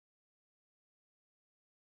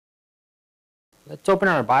Let's open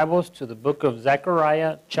our Bibles to the book of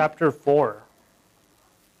Zechariah, chapter 4.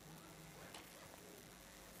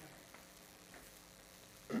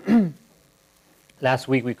 Last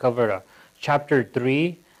week we covered chapter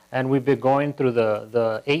 3, and we've been going through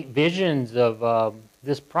the 8 visions of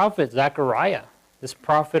this prophet, Zechariah. This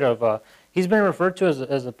prophet of, he's been referred to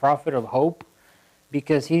as a prophet of hope,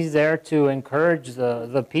 because he's there to encourage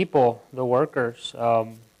the people, the workers,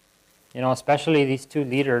 especially these 2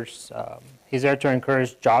 leaders. He's there to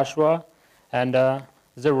encourage Joshua and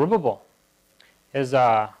Zerubbabel. His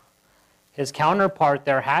counterpart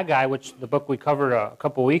there, Haggai, which the book we covered a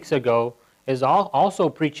couple weeks ago, is also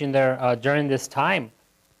preaching there during this time.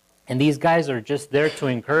 And these guys are just there to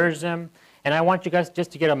encourage them. And I want you guys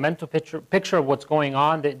just to get a mental picture of what's going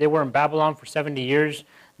on. They were in Babylon for 70 years.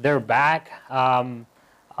 They're back.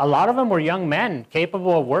 A lot of them were young men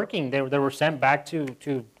capable of working. They were sent back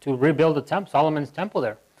to rebuild the temple, Solomon's temple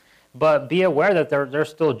there. But be aware that there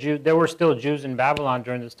were still Jews in Babylon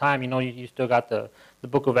during this time. You still got the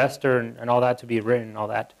book of Esther and all that to be written and all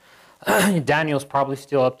that. Daniel's probably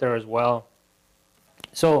still up there as well.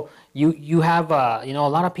 So you have a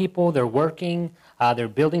lot of people. They're working. They're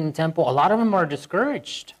building the temple. A lot of them are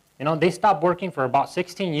discouraged. They stopped working for about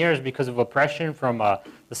 16 years because of oppression from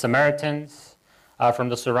the Samaritans, from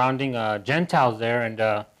the surrounding Gentiles there,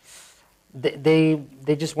 and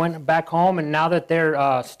they just went back home. And now that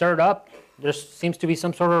they're stirred up, there seems to be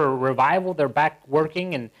some sort of revival. They're back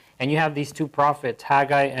working, and you have these 2 prophets,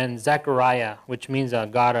 Haggai and Zechariah, which means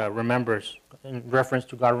God remembers, in reference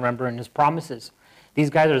to God remembering His promises. These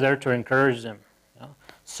guys are there to encourage them.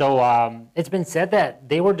 So it's been said that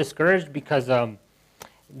they were discouraged because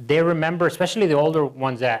they remember, especially the older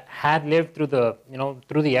ones that had lived through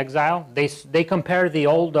the exile. They compared the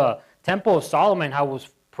old temple of Solomon, how it was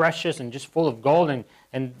precious and just full of gold,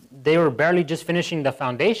 and they were barely just finishing the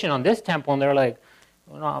foundation on this temple, and they're like,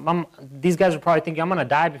 these guys are probably thinking, I'm going to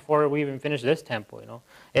die before we even finish this temple.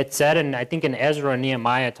 It said, and I think in Ezra and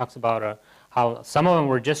Nehemiah, it talks about how some of them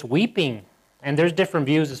were just weeping. And there's different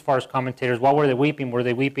views as far as commentators. What were they weeping? Were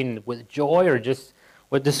they weeping with joy or just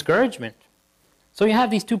with discouragement? So you have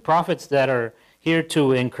these 2 prophets that are here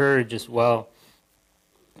to encourage as well.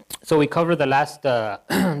 So we covered the last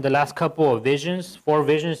couple of visions, 4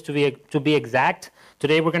 visions to be exact.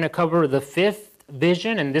 Today we're going to cover the 5th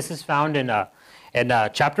vision, and this is found in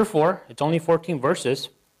chapter 4. It's only 14 verses.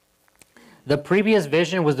 The previous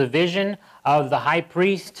vision was the vision of the high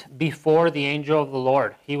priest before the angel of the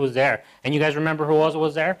Lord. He was there. And you guys remember who else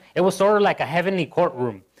was there? It was sort of like a heavenly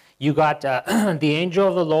courtroom. You got the angel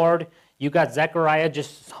of the Lord. You got Zechariah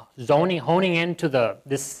just honing into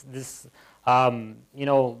this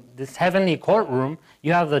heavenly courtroom.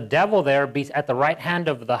 You have the devil there at the right hand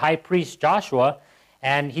of the high priest Joshua,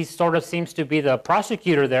 and he sort of seems to be the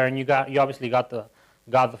prosecutor there. And you obviously got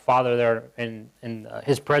God the Father there, and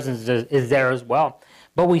His presence is there as well.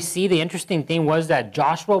 But we see the interesting thing was that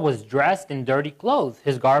Joshua was dressed in dirty clothes.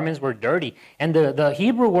 His garments were dirty. And the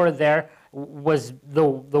Hebrew word there was the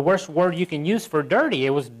worst word you can use for dirty. It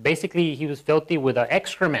was basically, he was filthy with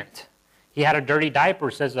excrement. He had a dirty diaper,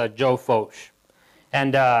 says Joe Foch.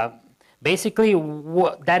 And basically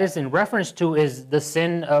what that is in reference to is the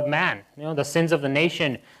sin of man, the sins of the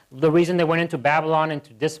nation. The reason they went into Babylon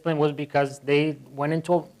into discipline was because they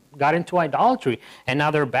got into idolatry, and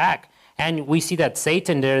now they're back. And we see that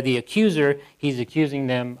Satan there, the accuser, he's accusing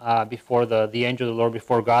them before the angel of the Lord,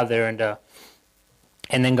 before God there,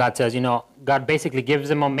 and then God says, God basically gives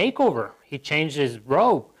them a makeover. He changed his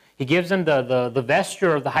robe. He gives them the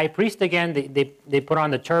vesture of the high priest again. They put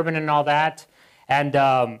on the turban and all that, and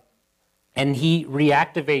he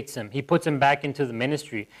reactivates him. He puts him back into the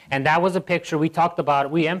ministry. And that was a picture we talked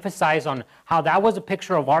about. We emphasized on how that was a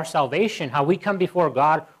picture of our salvation, how we come before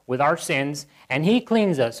God with our sins, and He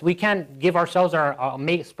cleans us. We can't give ourselves our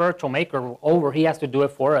spiritual maker over. He has to do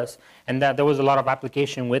it for us. And that there was a lot of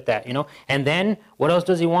application with that, And then, what else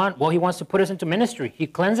does He want? Well, He wants to put us into ministry. He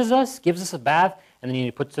cleanses us, gives us a bath, and then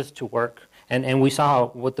He puts us to work. And we saw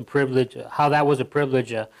how that was a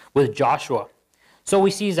privilege with Joshua. So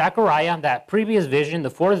we see Zechariah, that previous vision,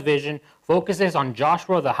 the 4th vision, focuses on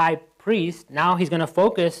Joshua the high priest. Now he's going to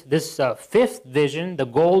focus, this 5th vision, the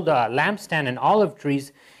gold lampstand and olive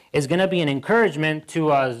trees, is going to be an encouragement to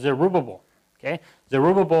Zerubbabel. Okay,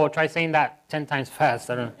 Zerubbabel, try saying that 10 times fast.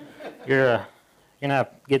 You're going to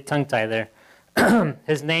get tongue-tied there.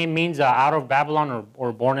 His name means out of Babylon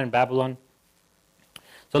or born in Babylon.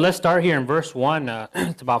 So let's start here in verse 1.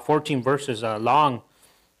 It's about 14 verses long.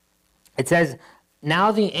 It says,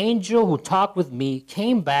 "Now the angel who talked with me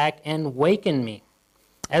came back and wakened me,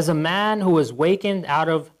 as a man who is wakened out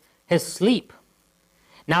of his sleep.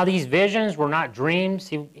 Now these visions were not dreams.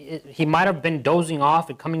 He might have been dozing off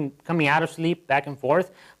and coming out of sleep back and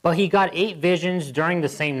forth, but he got 8 visions during the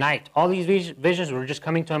same night. All these visions were just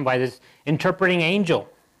coming to him by this interpreting angel.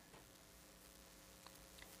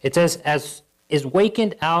 It says, as is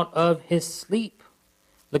wakened out of his sleep.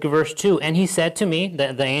 Look at verse 2. And he said to me,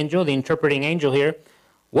 the angel, the interpreting angel here,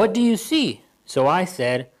 what do you see? So I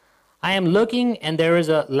said, I am looking, and there is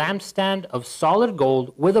a lampstand of solid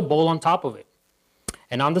gold with a bowl on top of it.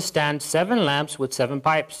 And on the stand 7 lamps with 7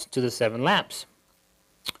 pipes to the 7 lamps.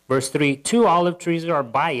 Verse 3, 2 olive trees are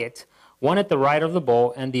by it, one at the right of the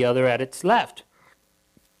bowl and the other at its left.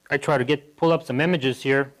 I try to pull up some images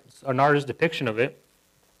here, an artist's depiction of it.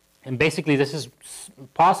 And basically this is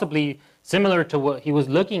possibly similar to what he was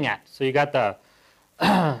looking at. So you got the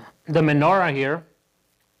menorah here,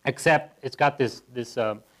 except it's got this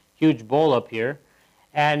huge bowl up here.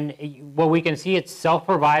 And what we can see, it's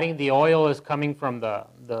self-providing. The oil is coming from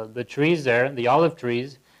the trees there, the olive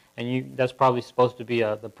trees. And that's probably supposed to be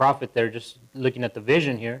the prophet there, just looking at the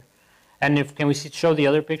vision here. And can we show the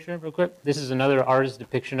other picture real quick? This is another artist's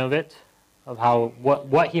depiction of it, of how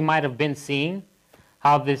what he might have been seeing,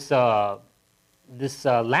 how this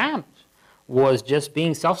lamp was just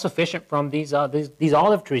being self-sufficient from these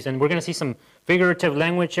olive trees. And we're going to see some figurative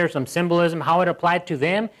language here, some symbolism, how it applied to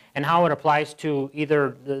them and how it applies to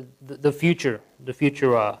either the future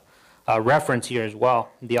reference here as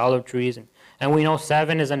well, the olive trees. And we know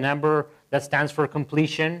 7 is a number that stands for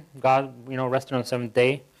completion. God, rested on the 7th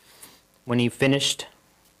day when he finished.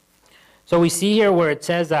 So we see here where it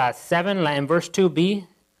says in verse 2b,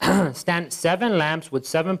 stand 7 lamps with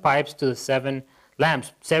 7 pipes to the 7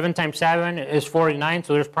 lamps. 7 times 7 is 49,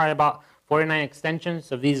 so there's probably about 49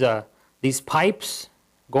 extensions of these pipes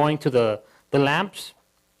going to the lamps.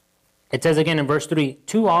 It says again in verse 3,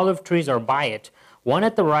 2 olive trees are by it, one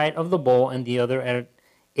at the right of the bowl and the other at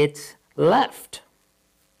its left.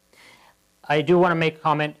 I do want to make a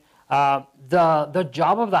comment. The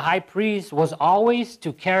job of the high priest was always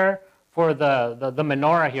to care for the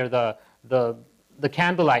menorah here, the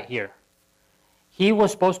candlelight here. He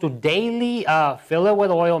was supposed to daily fill it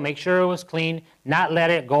with oil, make sure it was clean, not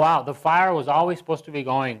let it go out. The fire was always supposed to be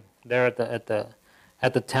going there at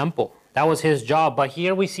the temple. That was his job. But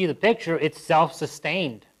here we see the picture, it's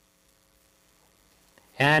self-sustained.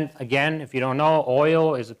 And again, if you don't know,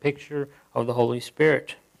 oil is a picture of the Holy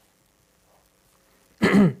Spirit.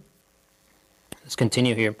 Let's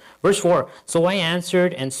continue here. Verse 4, so I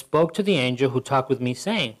answered and spoke to the angel who talked with me,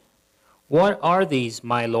 saying, what are these,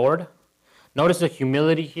 my Lord? Notice the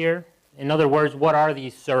humility here. In other words, what are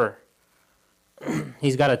these, sir?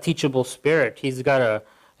 He's got a teachable spirit. He's got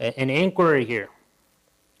an inquiry here.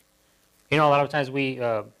 A lot of times when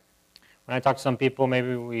I talk to some people,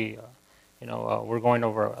 maybe we're going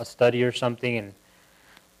over a study or something,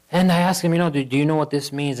 and I ask them, do you know what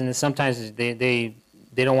this means? And sometimes they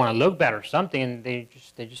don't want to look bad or something, and they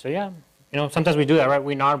just say, yeah. Sometimes we do that, right?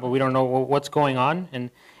 We nod, but we don't know what's going on,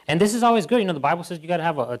 and this is always good. The Bible says you got to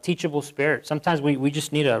have a teachable spirit. Sometimes we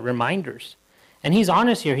just need reminders, and he's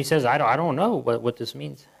honest here. He says, I don't know what this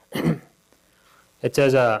means. It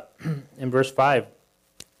says in verse 5,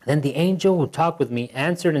 then the angel who talked with me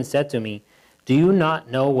answered and said to me, do you not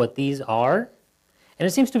know what these are? And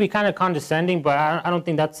it seems to be kind of condescending, but I don't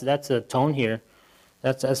think that's a tone here.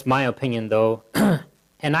 That's my opinion, though.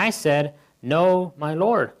 And I said, no, my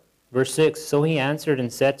Lord. Verse 6, so he answered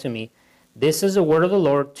and said to me, this is the word of the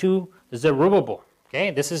Lord to Zerubbabel.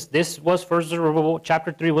 Okay, this was for Zerubbabel.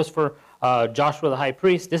 Chapter 3 was for Joshua the high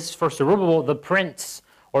priest. This is for Zerubbabel, the prince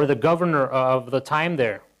or the governor of the time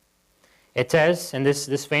there. It says, and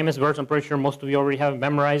this famous verse, I'm pretty sure most of you already have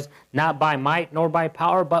memorized, not by might nor by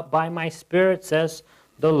power, but by my spirit, says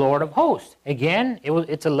the Lord of hosts. Again,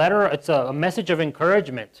 it's a letter, it's a message of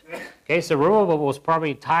encouragement. Okay, so Zerubbabel was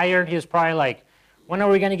probably tired. He was probably like, when are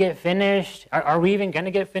we going to get finished? Are we even going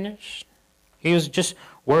to get finished? He was just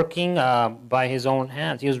working by his own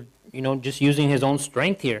hands. He was, just using his own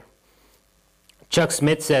strength here. Chuck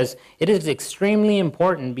Smith says, it is extremely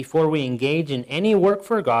important before we engage in any work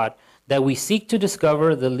for God that we seek to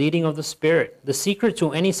discover the leading of the Spirit. The secret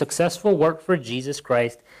to any successful work for Jesus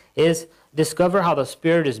Christ is discover how the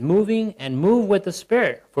Spirit is moving and move with the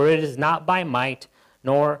Spirit, for it is not by might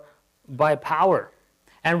nor by power.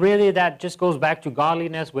 And really that just goes back to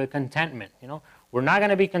godliness with contentment. We're not going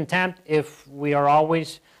to be content if we are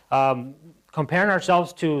always comparing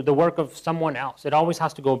ourselves to the work of someone else. It always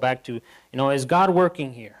has to go back to, is God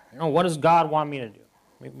working here? What does God want me to do?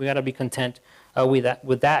 We got to be content with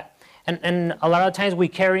that. And a lot of times we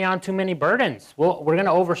carry on too many burdens. Well, we're going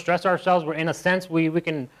to overstress ourselves. In a sense, we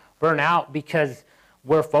can burn out because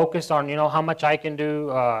we're focused on, how much I can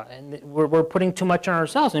do, and we're putting too much on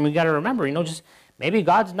ourselves. And we got to remember, just maybe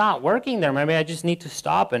God's not working there. Maybe I just need to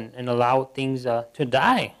stop and allow things to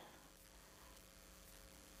die.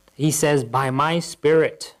 He says, by my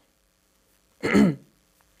Spirit.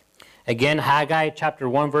 Again, Haggai chapter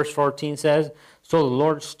 1 verse 14 says, so the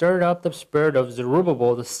Lord stirred up the spirit of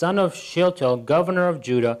Zerubbabel, the son of Shealtiel, governor of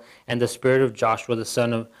Judah, and the spirit of Joshua, the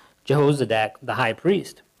son of Jehozadak, the high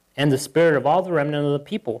priest, and the spirit of all the remnant of the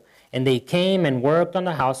people. And they came and worked on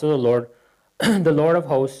the house of the Lord, the Lord of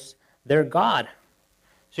hosts, their God.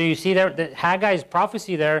 So you see there, Haggai's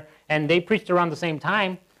prophecy there, and they preached around the same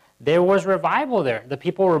time. There was revival there. The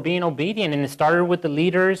people were being obedient, and it started with the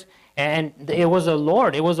leaders, and it was a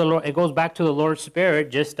Lord. It was a Lord. It goes back to the Lord's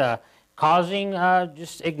Spirit, just causing,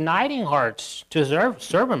 just igniting hearts to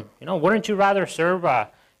serve Him. Wouldn't you rather serve,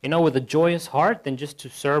 with a joyous heart than just to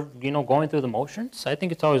serve, going through the motions? I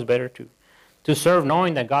think it's always better to serve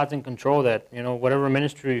knowing that God's in control, that, whatever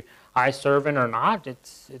ministry I serve in or not,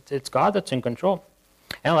 it's God that's in control.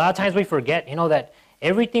 And a lot of times we forget, that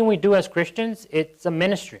everything we do as Christians, it's a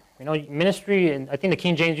ministry. Ministry, and I think the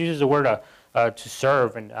King James uses the word to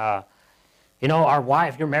serve. And, our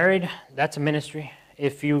wife, if you're married, that's a ministry.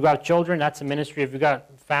 If you got children, that's a ministry. If you got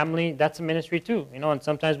family, that's a ministry too. And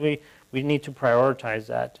sometimes we need to prioritize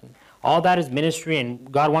that. And all that is ministry,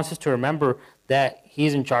 and God wants us to remember that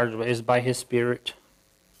He's in charge of it, is by His Spirit.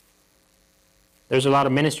 There's a lot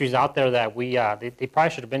of ministries out there that they probably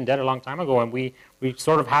should have been dead a long time ago, and we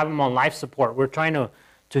sort of have them on life support. We're trying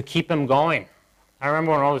to keep them going. I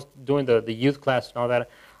remember when I was doing the youth class and all that,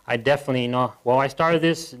 I definitely, I started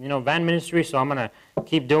this, van ministry, so I'm going to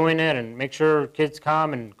keep doing it and make sure kids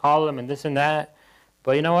come and call them and this and that.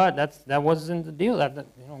 But you know what? That wasn't the deal.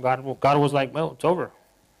 God was like, well, it's over.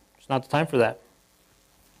 It's not the time for that.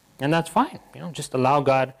 And that's fine. Just allow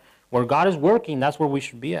God. Where God is working, that's where we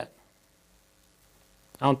should be at.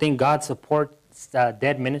 I don't think God supports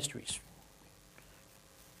dead ministries.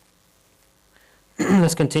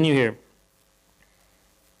 Let's continue here.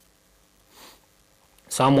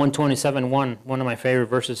 Psalm 127:1, one of my favorite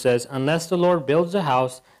verses says, unless the Lord builds a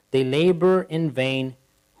house, they labor in vain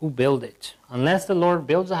who build it. Unless the Lord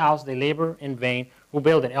builds a house, they labor in vain who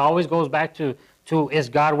build it. It always goes back to is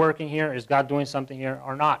God working here? Is God doing something here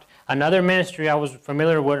or not? Another ministry I was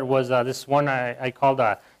familiar with was this one I called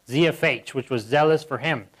ZFH, which was Zealous for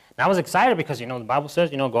Him. And I was excited because, the Bible says,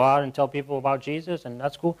 go out and tell people about Jesus, and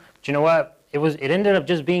that's cool. But you know what? It ended up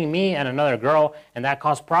just being me and another girl, and that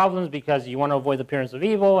caused problems because you want to avoid the appearance of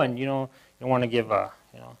evil, and you don't want to give a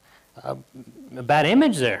bad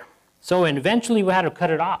image there. So eventually we had to cut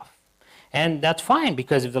it off. And that's fine,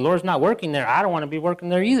 because if the Lord's not working there, I don't want to be working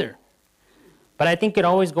there either. But I think it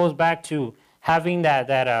always goes back to having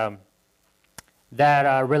that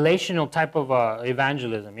relational type of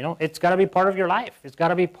evangelism. It's got to be part of your life. It's got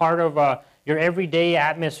to be part of your everyday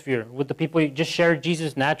atmosphere with the people. You just share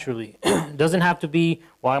Jesus naturally. It doesn't have to be,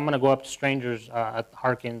 well, I'm going to go up to strangers at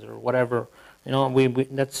Harkins or whatever.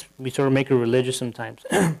 We sort of make it religious sometimes.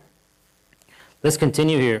 Let's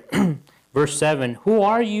continue here. Verse 7, who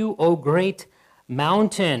are you, O great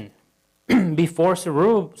mountain? Before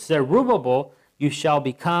Zerubbabel, you shall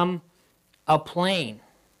become a plain.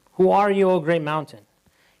 Who are you, O great mountain?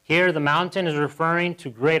 Here the mountain is referring to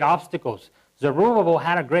great obstacles. Zerubbabel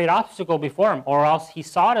had a great obstacle before him, or else he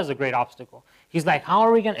saw it as a great obstacle. He's like, how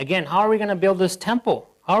are we going to build this temple?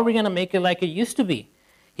 How are we going to make it like it used to be?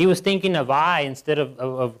 He was thinking of I instead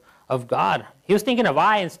of God. He was thinking of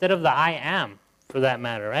I instead of the I am, for that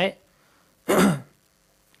matter, right?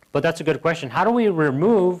 But that's a good question. How do we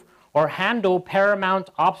remove or handle paramount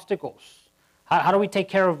obstacles? How do we take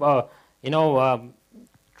care of,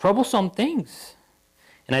 troublesome things?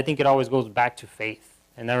 And I think it always goes back to faith.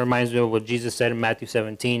 And that reminds me of what Jesus said in Matthew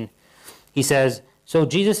 17. He says, so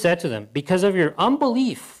Jesus said to them, because of your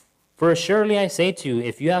unbelief, for assuredly I say to you,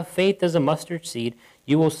 if you have faith as a mustard seed,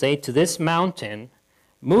 you will say to this mountain,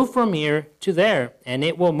 move from here to there, and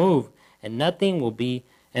it will move, and nothing will be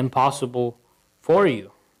impossible for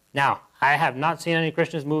you. Now, I have not seen any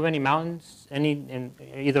Christians move any mountains,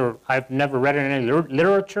 either I've never read it in any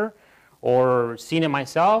literature or seen it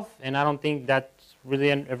myself, and I don't think that's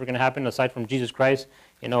really ever going to happen aside from Jesus Christ,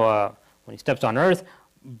 when He steps on earth.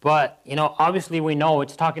 But, obviously we know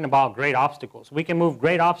it's talking about great obstacles. We can move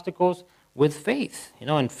great obstacles with faith,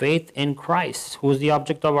 and faith in Christ. Who is the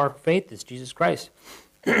object of our faith? It's Jesus Christ.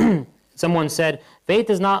 Someone said,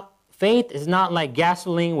 faith is not like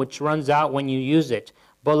gasoline which runs out when you use it,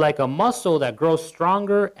 but like a muscle that grows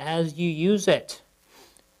stronger as you use it.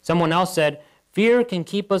 Someone else said, fear can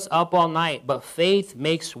keep us up all night, but faith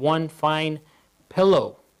makes one fine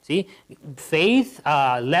pillow. See, faith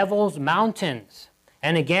levels mountains.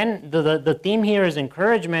 And again, the theme here is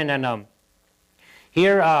encouragement. And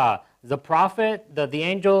here, the prophet, the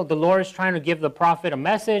angel, the Lord is trying to give the prophet a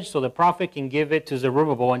message so the prophet can give it to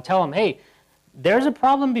Zerubbabel and tell him, hey, there's a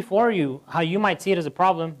problem before you, how you might see it as a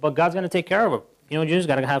problem, but God's going to take care of it. You just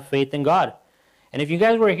got to have faith in God. And if you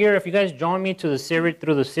guys were here, if you guys joined me to the series,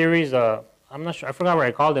 through the series, I'm not sure, I forgot what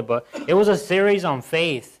I called it, but it was a series on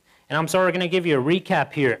faith. And I'm sorry, we're going to give you a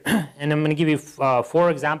recap here. And I'm going to give you 4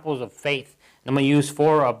 examples of faith. And I'm going to use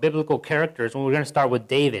 4 biblical characters. And we're going to start with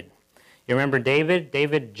David. You remember David?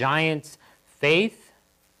 David, giant's faith.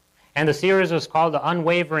 And the series was called The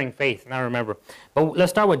Unwavering Faith. And I remember. But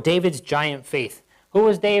let's start with David's giant faith. Who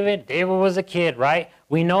was David? David was a kid, right?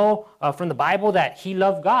 We know from the Bible that he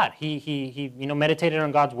loved God. He meditated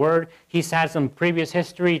on God's word. He's had some previous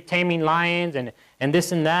history, taming lions and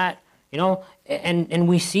this and that. And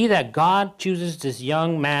we see that God chooses this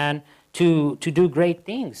young man to do great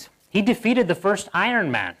things. He defeated the first Iron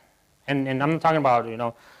Man. And I'm not talking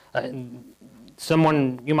about,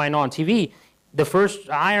 someone you might know on TV. The first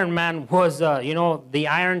Iron Man was, the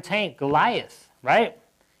Iron Tank, Goliath, right?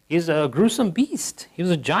 He's a gruesome beast. He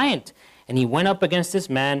was a giant. And he went up against this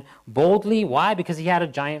man boldly. Why? Because he had a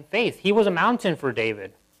giant faith. He was a mountain for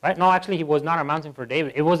David, right? No, actually, he was not a mountain for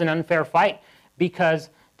David. It was an unfair fight because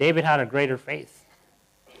David had a greater faith.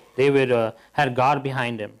 David had God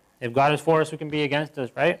behind him. If God is for us, who can be against us,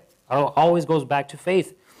 right? It always goes back to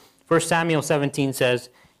faith. 1 Samuel 17 says,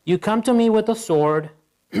 "You come to me with a sword,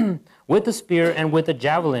 with a spear, and with a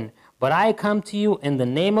javelin, but I come to you in the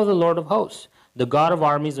name of the Lord of hosts, the God of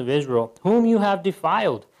armies of Israel, whom you have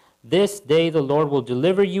defiled. This day the Lord will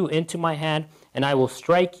deliver you into my hand, and I will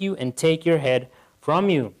strike you and take your head from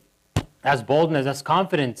you." That's boldness, that's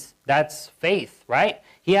confidence, that's faith, right?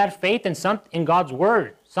 He had faith in God's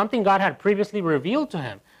word, something God had previously revealed to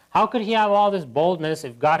him. How could he have all this boldness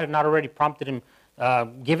if God had not already prompted him,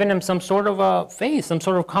 given him some sort of faith, some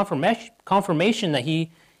sort of confirmation that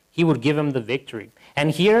he would give him the victory?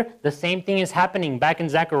 And here, the same thing is happening back in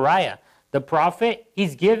Zechariah. The prophet,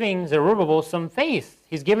 he's giving Zerubbabel some faith.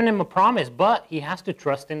 He's giving him a promise, but he has to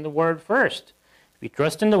trust in the word first. If he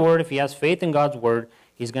trusts in the word, if he has faith in God's word,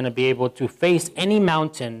 he's going to be able to face any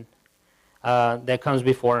mountain that comes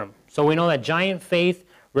before him. So we know that giant faith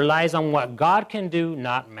relies on what God can do,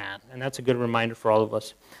 not man. And that's a good reminder for all of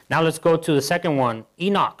us. Now let's go to the second one,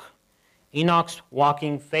 Enoch. Enoch's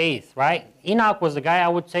walking faith, right? Enoch was the guy, I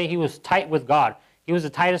would say, he was tight with God. He was the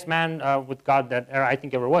tightest man with God that I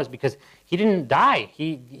think ever was, because he didn't die.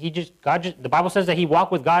 The Bible says that he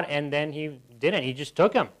walked with God, and then he didn't. He just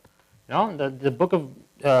took him. The book of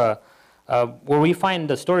where we find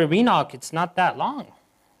the story of Enoch, it's not that long.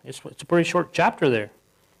 It's a pretty short chapter there.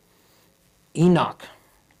 Enoch.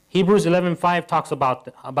 Hebrews 11:5 talks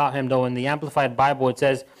about him, though. In the Amplified Bible, it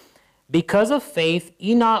says, "Because of faith,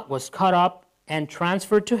 Enoch was caught up and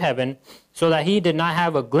transferred to heaven, so that he did not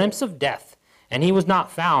have a glimpse of death. And he was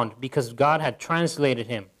not found, because God had translated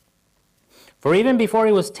him. For even before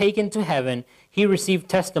he was taken to heaven, he received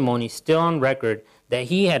testimony still on record that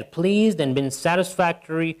he had pleased and been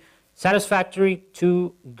satisfactory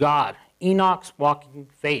to God." Enoch's walking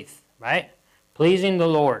faith, right? Pleasing the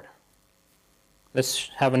Lord. Let's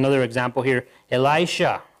have another example here.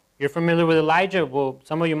 Elisha. You're familiar with Elijah. Well,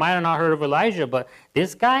 some of you might have not heard of Elijah, but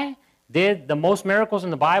this guy did the most miracles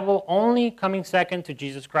in the Bible, only coming second to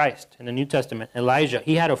Jesus Christ in the New Testament. Elijah.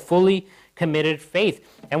 He had a fully committed faith.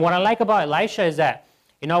 And what I like about Elisha is that,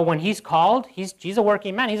 when he's called, he's a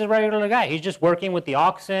working man. He's a regular guy. He's just working with the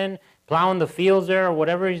oxen, plowing the fields there, or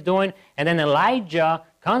whatever he's doing. And then Elijah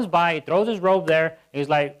comes by, he throws his robe there, and he's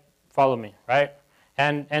like, "Follow me," right?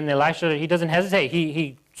 And Elisha, he doesn't hesitate.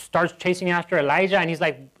 He starts chasing after Elijah, and he's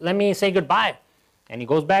like, "Let me say goodbye." And he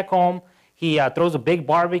goes back home. He throws a big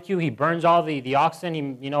barbecue. He burns all the oxen.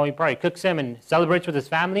 He probably cooks them and celebrates with his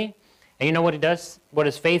family. And you know what he does? What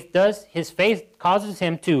his faith does? His faith causes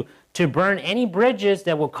him to burn any bridges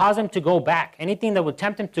that will cause him to go back. Anything that would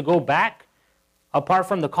tempt him to go back, apart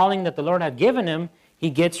from the calling that the Lord had given him, he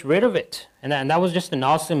gets rid of it. And that was just an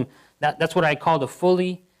awesome, that's what I call the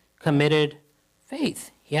fully committed faith.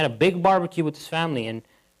 He had a big barbecue with his family and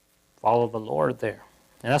followed the Lord there.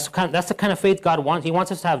 And that's the kind of faith God wants. He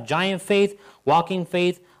wants us to have giant faith, walking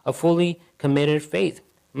faith, a fully committed faith.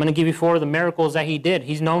 I'm going to give you 4 of the miracles that he did.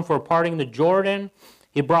 He's known for parting the Jordan.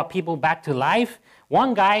 He brought people back to life.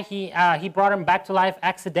 One guy, he brought him back to life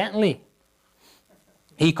accidentally.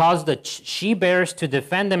 He caused the she-bears to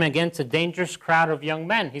defend him against a dangerous crowd of young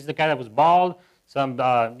men. He's the guy that was bald, Some,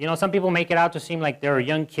 some people make it out to seem like they're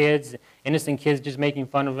young kids, innocent kids just making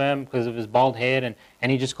fun of him because of his bald head,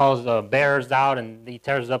 and he just calls bears out and he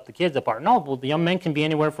tears up the kids apart. No, well, the young men can be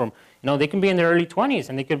anywhere from, they can be in their early 20s,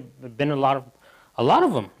 and they could have been a lot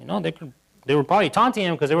of them. They were probably taunting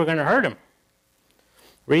him because they were going to hurt him.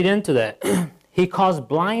 Read into that. He caused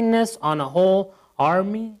blindness on a whole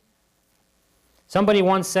army. Somebody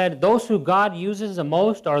once said, those who God uses the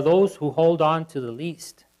most are those who hold on to the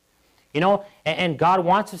least. And God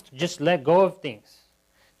wants us to just let go of things.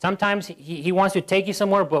 Sometimes he wants to take you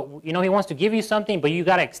somewhere, but he wants to give you something, but you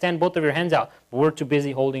got to extend both of your hands out. But we're too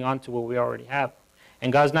busy holding on to what we already have.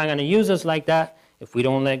 And God's not going to use us like that if we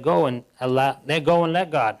don't let go and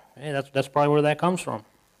let God. Hey, that's probably where that comes from.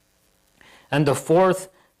 And the fourth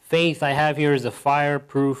faith I have here is a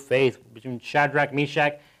fireproof faith between Shadrach,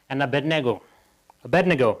 Meshach, and Abednego.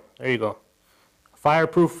 There you go.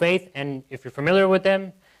 Fireproof faith, and if you're familiar with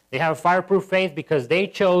them, they have a fireproof faith because they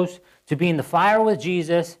chose to be in the fire with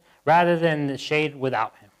Jesus rather than the shade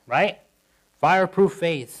without him, right? Fireproof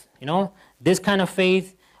faith. This kind of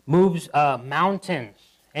faith moves mountains.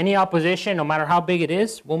 Any opposition, no matter how big it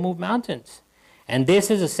is, will move mountains. And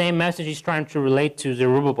this is the same message he's trying to relate to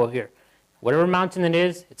Zerubbabel here. Whatever mountain it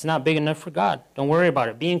is, it's not big enough for God. Don't worry about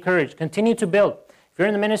it. Be encouraged. Continue to build. If you're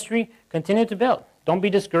in the ministry, continue to build. Don't be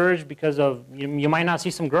discouraged because of you might not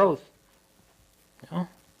see some growth.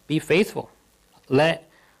 Be faithful.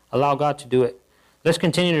 Allow God to do it. Let's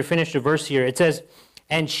continue to finish the verse here. It says,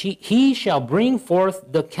 and he shall bring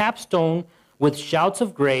forth the capstone with shouts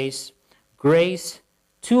of grace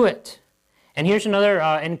to it. And here's another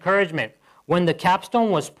encouragement. When the capstone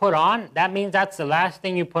was put on, that means that's the last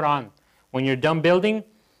thing you put on. When you're done building,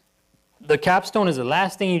 the capstone is the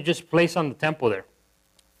last thing you just place on the temple there.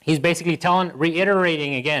 He's basically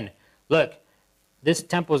reiterating again, look, this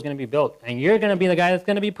temple is going to be built, and you're going to be the guy that's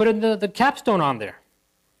going to be putting the capstone on there.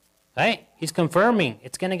 Right? He's confirming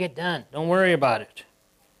it's going to get done. Don't worry about it.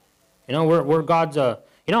 We're God's...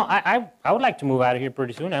 I would like to move out of here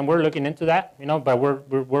pretty soon, and we're looking into that, but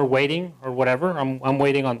we're waiting or whatever. I'm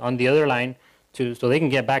waiting on the other line so they can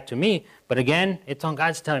get back to me. But again, it's on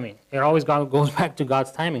God's timing. It always goes back to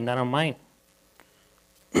God's timing, not on mine.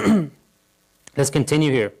 Let's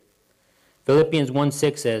continue here. Philippians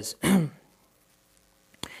 1:6 says,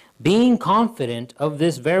 being confident of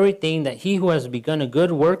this very thing, that he who has begun a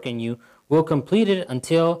good work in you will complete it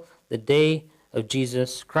until the day of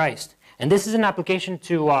Jesus Christ. And this is an application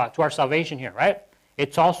to our salvation here, right?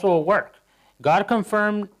 It's also a work. God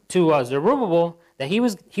confirmed to Zerubbabel that he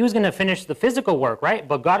was going to finish the physical work, right?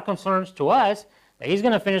 But God confirms to us that he's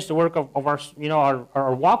going to finish the work of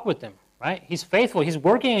our walk with him, right? He's faithful. He's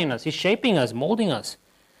working in us. He's shaping us, molding us.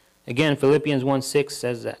 Again, Philippians 1:6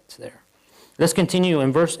 says that there. Let's continue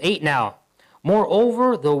in verse 8 now.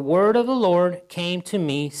 Moreover, the word of the Lord came to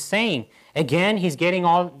me, saying, again, he's getting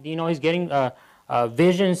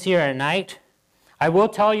visions here at night. I will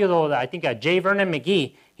tell you, though, that I think J. Vernon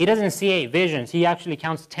McGee, he doesn't see 8 visions. He actually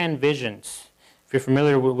counts 10 visions, if you're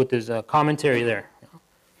familiar with his commentary there.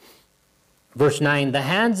 Verse 9, the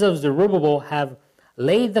hands of Zerubbabel have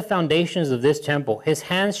laid the foundations of this temple. His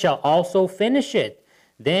hands shall also finish it.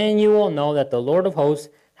 Then you will know that the Lord of hosts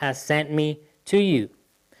has sent me to you.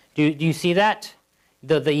 Do you see that?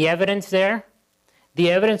 The evidence there?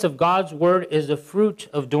 The evidence of God's word is the fruit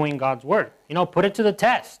of doing God's word. Put it to the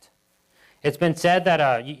test. It's been said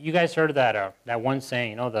that, you guys heard that one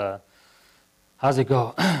saying, how's it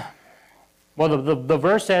go? Well, the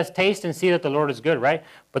verse says, taste and see that the Lord is good, right?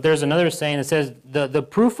 But there's another saying that says, the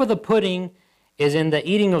proof of the pudding is in the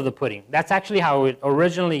eating of the pudding. That's actually how it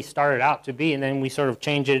originally started out to be, and then we sort of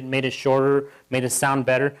changed it, made it shorter, made it sound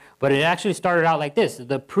better. But it actually started out like this.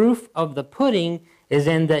 The proof of the pudding is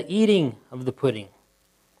in the eating of the pudding.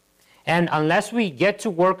 And unless we get to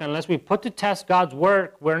work, unless we put to test God's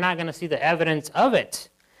work, we're not going to see the evidence of it.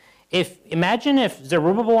 Imagine if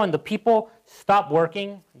Zerubbabel and the people stopped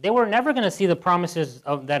working, they were never going to see the promises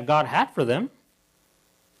that God had for them.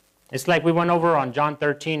 It's like we went over on John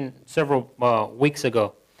 13 several weeks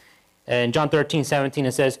ago. In John 13:17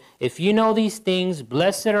 it says, if you know these things,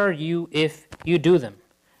 blessed are you if you do them.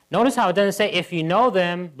 Notice how it doesn't say if you know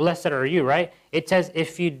them, blessed are you, right? It says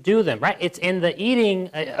if you do them, right? It's in the eating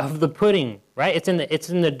of the pudding, right? It's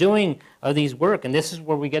in the doing of these work. And this is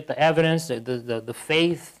where we get the evidence, the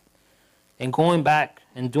faith, and going back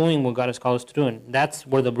and doing what God has called us to do. And that's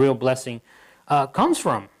where the real blessing comes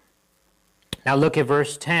from. Now look at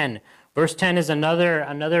verse 10. Verse 10 is another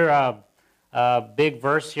big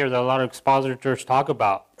verse here that a lot of expositors talk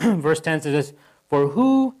about. Verse 10 says this, for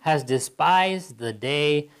who has despised the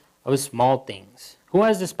day of small things? Who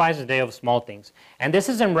has despised the day of small things? And this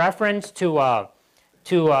is in reference to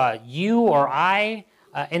to you or I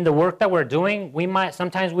in the work that we're doing,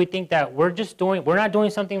 sometimes we think that we're not doing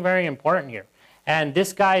something very important here. And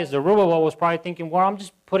this guy, Zerubbabel, was probably thinking, well, I'm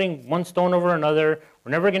just putting one stone over another.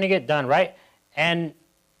 We're never going to get done, right? And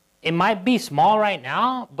it might be small right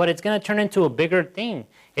now, but it's going to turn into a bigger thing.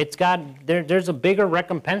 There's a bigger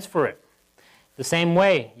recompense for it. The same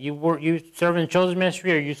way, you serve in children's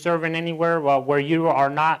ministry, or you serve in anywhere where you are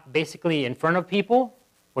not basically in front of people,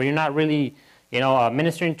 where you're not really,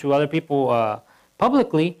 ministering to other people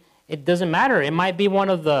publicly. It doesn't matter. It might be one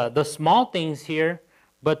of the small things here,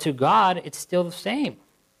 but to God, it's still the same.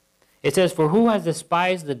 It says, "For who has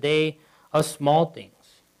despised the day of small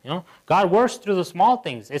things?" God works through the small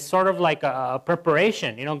things. It's sort of like a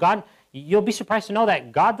preparation. God. You'll be surprised to know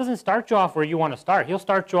that God doesn't start you off where you want to start. He'll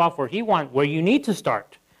start you off where you need to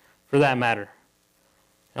start, for that matter.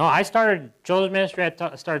 I started children's ministry.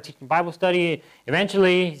 I started teaching Bible study.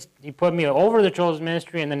 Eventually, he put me over the children's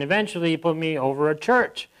ministry, and then eventually he put me over a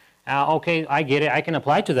church. Okay, I get it. I can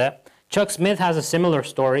apply to that. Chuck Smith has a similar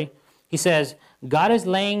story. He says, "God is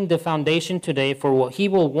laying the foundation today for what He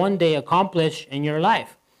will one day accomplish in your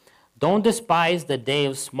life. Don't despise the day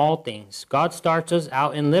of small things. God starts us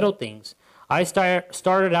out in little things. I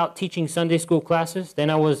started out teaching Sunday school classes. Then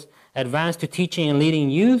I was advanced to teaching and leading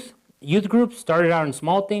youth groups. Started out in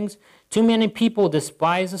small things. Too many people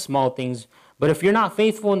despise the small things. But if you're not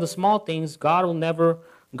faithful in the small things, God will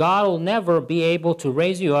never be able to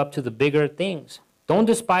raise you up to the bigger things. Don't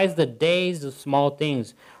despise the days of small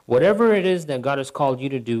things. Whatever it is that God has called you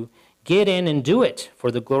to do, get in and do it for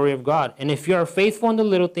the glory of God. And if you are faithful in the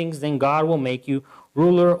little things, then God will make you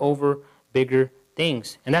ruler over bigger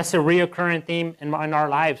things." And that's a reoccurring theme in our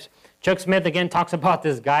lives. Chuck Smith again talks about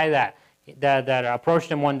this guy that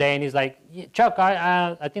approached him one day, and he's like, "Chuck,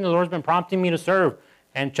 I think the Lord's been prompting me to serve."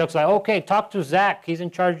 And Chuck's like, "Okay, talk to Zach. He's in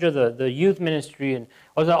charge of the youth ministry." And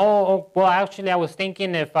I was like, well, actually, I was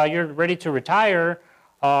thinking if you're ready to retire,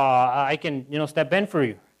 I can, step in for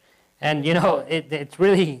you. And, it's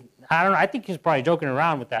really... I don't know. I think he's probably joking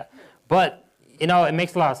around with that. But, it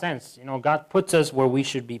makes a lot of sense. God puts us where we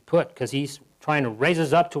should be put because He's trying to raise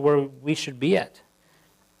us up to where we should be at.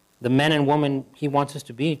 The men and women He wants us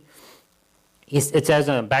to be. It says,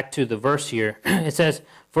 back to the verse here, it says,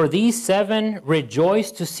 "For these 7 rejoice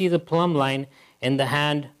to see the plumb line in the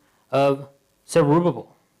hand of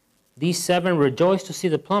Zerubbabel." These 7 rejoice to see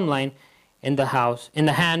the plumb line in the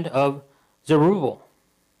hand of Zerubbabel.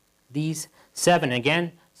 These 7,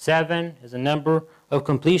 again, 7 is a number of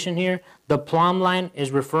completion here. The plumb line is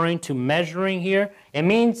referring to measuring here. It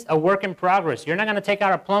means a work in progress. You're not going to take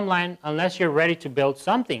out a plumb line unless you're ready to build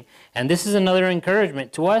something. And this is another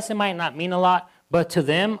encouragement. To us, it might not mean a lot, but to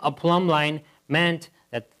them, a plumb line meant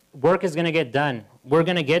that work is going to get done. We're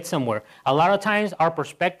going to get somewhere. A lot of times, our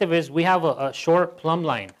perspective is we have a short plumb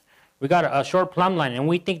line. We got a short plumb line, and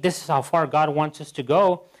we think this is how far God wants us to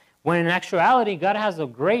go, when in actuality, God has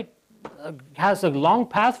a long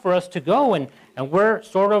path for us to go, and we're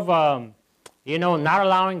sort of, not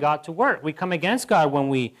allowing God to work. We come against God when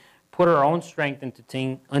we put our own strength into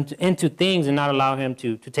things and not allow Him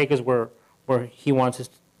to take us where He wants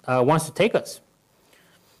to take us.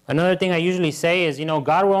 Another thing I usually say is,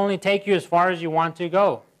 God will only take you as far as you want to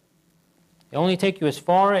go. He'll only take you as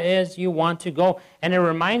far as you want to go. And it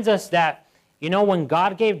reminds us that, when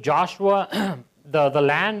God gave Joshua the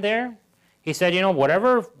land there, He said,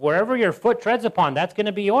 wherever your foot treads upon, that's going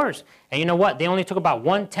to be yours. And you know what? They only took about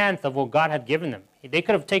 1/10 of what God had given them. They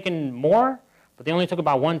could have taken more, but they only took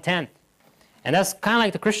about 1/10. And that's kind of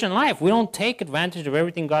like the Christian life. We don't take advantage of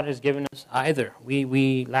everything God has given us either.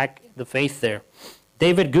 We lack the faith there.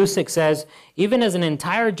 David Gusick says, "Even as an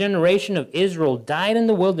entire generation of Israel died in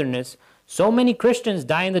the wilderness, so many Christians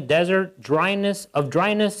die in the desert, dryness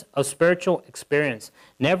of spiritual experience,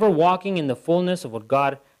 never walking in the fullness of what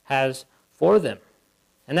God has for them."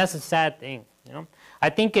 And that's a sad thing. I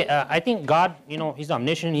think God, He's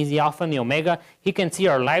omniscient. He's the Alpha and the Omega. He can see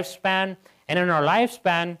our lifespan, and in our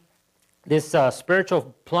lifespan, this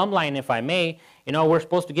spiritual plumb line, if I may, we're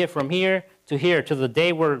supposed to get from here to the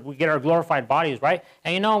day where we get our glorified bodies, right?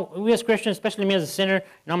 And we as Christians, especially me as a sinner,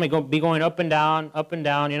 I'm going to be going up and down,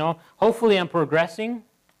 Hopefully I'm progressing,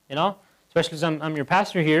 especially because I'm your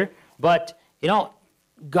pastor here. But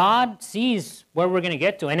God sees where we're going to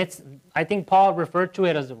get to. And I think Paul referred to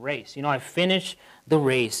it as a race. I finished the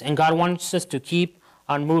race. And God wants us to keep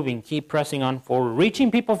on moving, keep pressing on forward,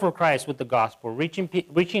 reaching people for Christ with the gospel,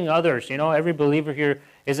 reaching others. Every believer here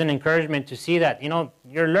is an encouragement to see that,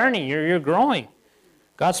 you're learning, you're growing.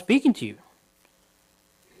 God's speaking to you.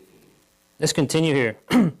 Let's continue here.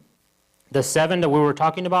 the 7 that we were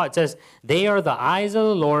talking about, it says, they are the eyes of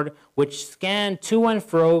the Lord, which scan to and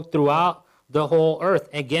fro throughout the whole earth.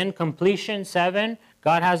 Again, completion 7.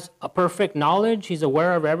 God has a perfect knowledge. He's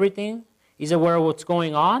aware of everything. He's aware of what's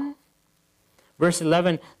going on. Verse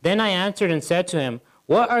 11, then I answered and said to him,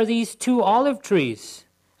 what are these 2 olive trees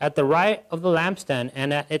at the right of the lampstand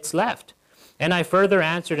and at its left? And I further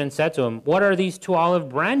answered and said to him, what are these 2 olive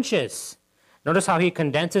branches? Notice how he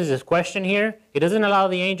condenses his question here. He doesn't allow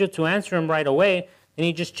the angel to answer him right away, and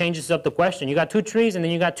he just changes up the question. You got 2 trees, and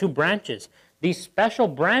then you got 2 branches. These special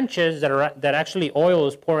branches that actually oil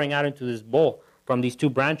is pouring out into this bowl from these 2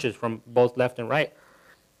 branches from both left and right.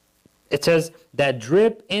 It says, that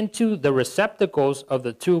drip into the receptacles of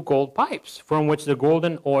the 2 gold pipes, from which the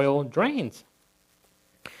golden oil drains.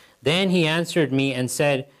 Then he answered me and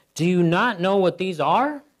said, do you not know what these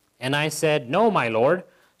are? And I said, no, my Lord.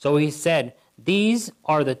 So he said, these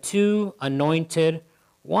are the 2 anointed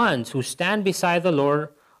ones who stand beside the Lord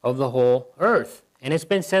of the whole earth. And it's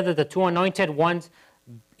been said that the 2 anointed ones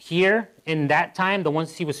here in that time, the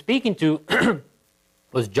ones he was speaking to,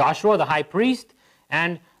 was Joshua, the high priest,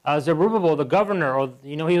 and Zerubbabel, the governor, or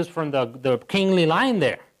he was from the kingly line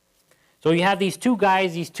there. So you have these 2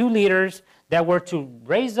 guys, these 2 leaders that were to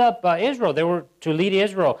raise up Israel. They were to lead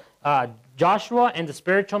Israel. Joshua in the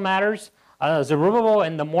spiritual matters, Zerubbabel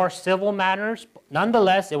in the more civil matters.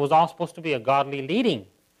 Nonetheless, it was all supposed to be a godly leading.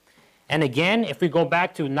 And again, if we go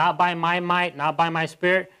back to not by my might, not by my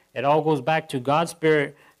spirit, it all goes back to God's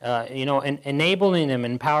Spirit, enabling them,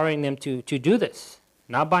 empowering them to do this.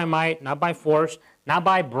 Not by might, not by force, not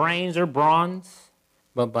by brains or bronze,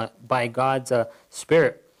 but by God's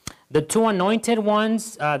Spirit. The 2 anointed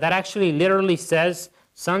ones, that actually literally says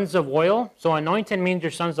sons of oil. So anointed means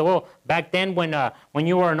you're sons of oil. Back then when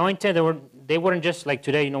you were anointed, they wouldn't just like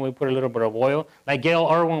today, we put a little bit of oil. Like Gail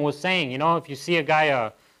Irwin was saying, if you see a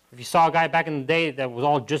guy, if you saw a guy back in the day that was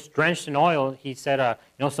all just drenched in oil, he said,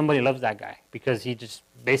 somebody loves that guy because he just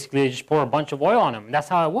basically just pour a bunch of oil on him. That's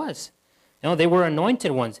how it was. They were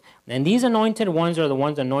anointed ones. And these anointed ones are the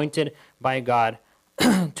ones anointed by God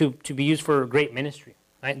to be used for great ministry.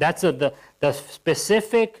 Right? That's the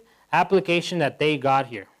specific application that they got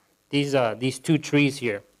here. These 2 trees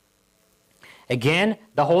here. Again,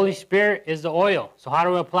 the Holy Spirit is the oil. So how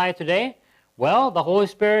do we apply it today? Well, the Holy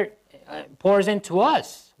Spirit pours into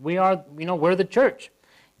us. We are, we're the church.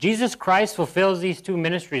 Jesus Christ fulfills these 2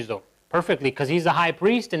 ministries, though, perfectly, because he's the high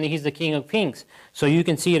priest and he's the King of Kings. So you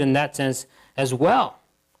can see it in that sense as well.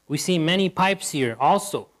 We see many pipes here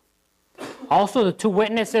also. Also, the 2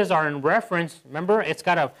 witnesses are in reference. Remember, it's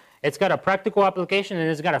got a practical application and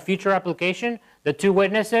it's got a future application. The 2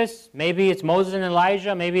 witnesses, maybe it's Moses and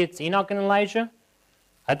Elijah, maybe it's Enoch and Elijah.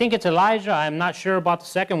 I think it's Elijah. I'm not sure about the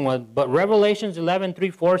second one. But Revelations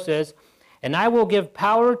 11:3-4 says, and I will give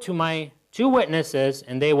power to my 2 witnesses,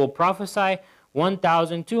 and they will prophesy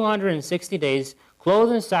 1,260 days,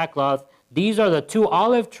 clothed in sackcloth. These are the 2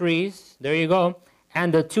 olive trees, there you go,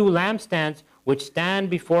 and the 2 lampstands which stand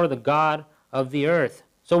before the God of the earth.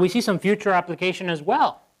 So we see some future application as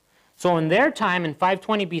well. So in their time, in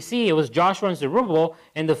 520 BC, it was Joshua and Zerubbabel.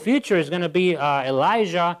 In the future, is going to be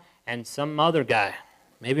Elijah and some other guy.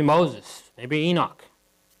 Maybe Moses, maybe Enoch.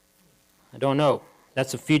 I don't know.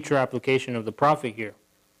 That's a future application of the prophet here.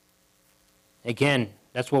 Again,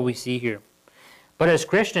 that's what we see here. But as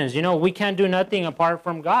Christians, we can't do nothing apart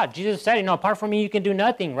from God. Jesus said, apart from me, you can do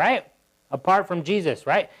nothing, right? Apart from Jesus,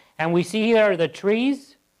 right? And we see here the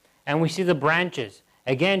trees, and we see the branches.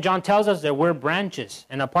 Again, John tells us that we're branches.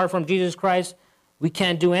 And apart from Jesus Christ, we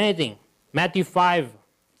can't do anything. Matthew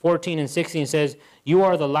 5:14 and 16 says, you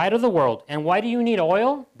are the light of the world. And why do you need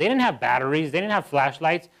oil? They didn't have batteries. They didn't have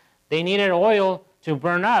flashlights. They needed oil to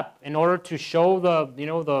burn up in order to show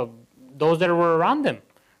those that were around them,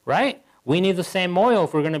 right? We need the same oil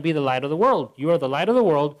if we're going to be the light of the world. You are the light of the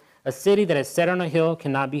world. A city that is set on a hill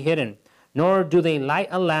cannot be hidden. Nor do they light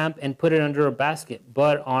a lamp and put it under a basket,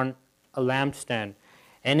 but on a lampstand.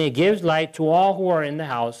 And it gives light to all who are in the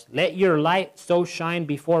house. Let your light so shine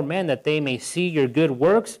before men that they may see your good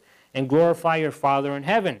works and glorify your Father in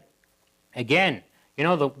heaven. Again,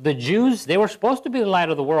 the Jews, they were supposed to be the light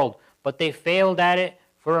of the world, but they failed at it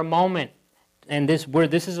for a moment. And this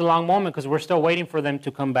is a long moment because we're still waiting for them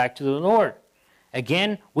to come back to the Lord.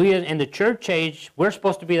 Again, we in the church age, we're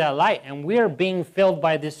supposed to be that light, and we are being filled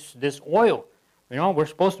by this oil. We're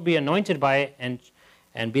supposed to be anointed by it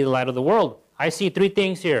and be the light of the world. I see 3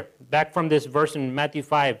 things here, back from this verse in Matthew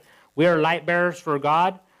 5. We are light bearers for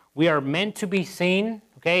God. We are meant to be seen.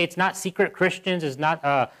 Okay, it's not secret Christians. It's not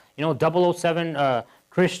 007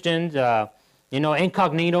 Christians.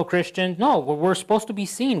 Incognito Christians. No, we're supposed to be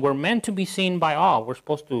seen. We're meant to be seen by all. We're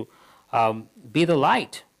supposed to be the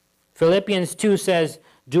light. Philippians 2 says,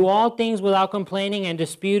 do all things without complaining and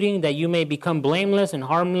disputing, that you may become blameless and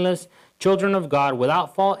harmless children of God,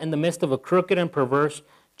 without fault in the midst of a crooked and perverse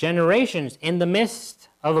generations. In the midst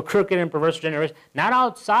of a crooked and perverse generation, not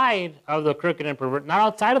outside of the crooked and perverse, not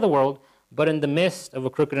outside of the world, but in the midst of a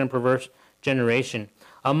crooked and perverse generation,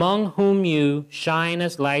 among whom you shine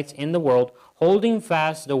as lights in the world, holding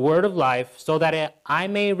fast the word of life, so that I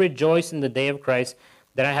may rejoice in the day of Christ,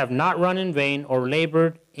 that I have not run in vain or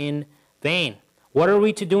labored in vain. What are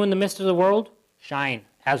we to do in the midst of the world? Shine.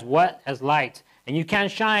 As what? As light. And you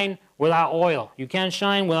can't shine without oil. You can't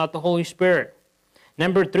shine without the Holy Spirit.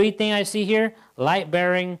 Number 3 thing I see here, light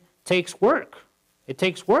bearing takes work. It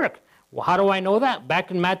takes work. Well, how do I know that?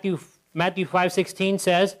 Back in Matthew 5:16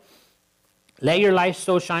 says, let your light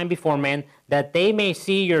so shine before men that they may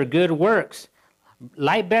see your good works.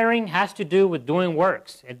 Light bearing has to do with doing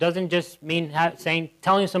works. It doesn't just mean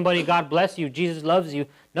telling somebody God bless you, Jesus loves you.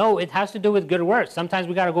 No, it has to do with good works. Sometimes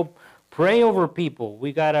we got to go pray over people.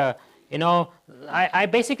 We got to, I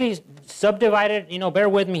basically subdivided, bear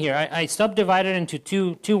with me here. I subdivided into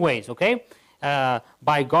two ways, okay?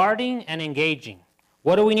 By guarding and engaging.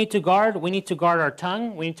 What do we need to guard? We need to guard our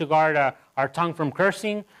tongue. We need to guard our tongue from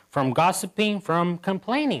cursing, from gossiping, from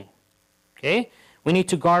complaining, okay? We need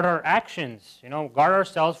to guard our actions, guard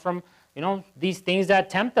ourselves from, these things that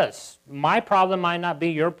tempt us. My problem might not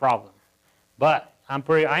be your problem, but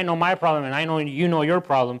I know my problem, and I know you know your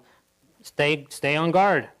problem. Stay on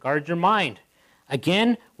guard. Guard your mind.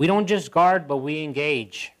 Again, we don't just guard, but we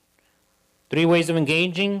engage. 3 ways of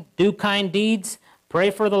engaging: do kind deeds,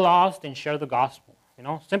 pray for the lost, and share the gospel.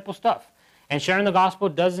 Simple stuff. And sharing the gospel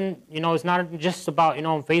doesn't, it's not just about,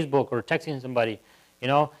 on Facebook or texting somebody.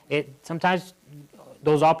 Sometimes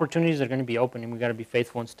those opportunities are going to be open, and we got to be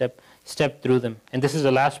faithful and step through them. And this is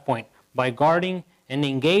the last point. By guarding and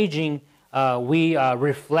engaging, we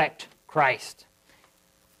reflect Christ.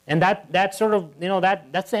 And that's sort of,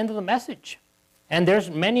 that's the end of the message. And there's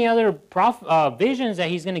many other visions that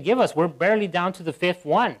he's going to give us. We're barely down to the 5th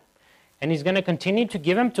one. And he's going to continue to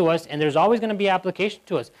give them to us, and there's always going to be application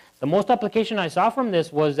to us. The most application I saw from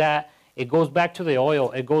this was that it goes back to the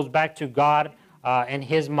oil. It goes back to God and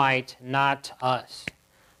his might, not us.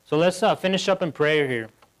 So let's finish up in prayer here.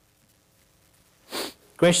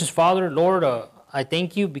 Gracious Father, Lord, I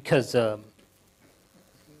thank you because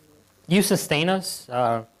you sustain us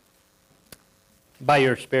by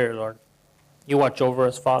your Spirit, Lord. You watch over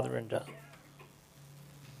us, Father, and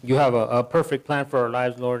you have a perfect plan for our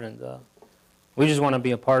lives, Lord, and we just want to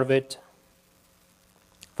be a part of it.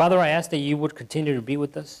 Father, I ask that you would continue to be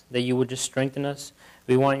with us, that you would just strengthen us.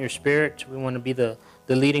 We want your Spirit. We want to be the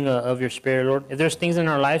leading of your Spirit, Lord. If there's things in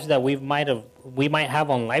our lives that we might have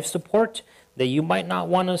on life support that you might not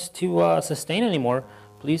want us to sustain anymore,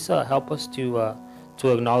 please help us to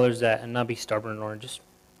acknowledge that and not be stubborn, Lord. Just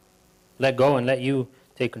let go and let you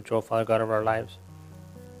take control, Father God, of our lives.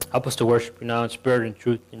 Help us to worship you now in spirit and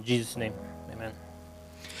truth. In Jesus' name, amen.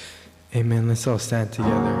 Amen. Let's all stand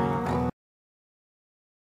together.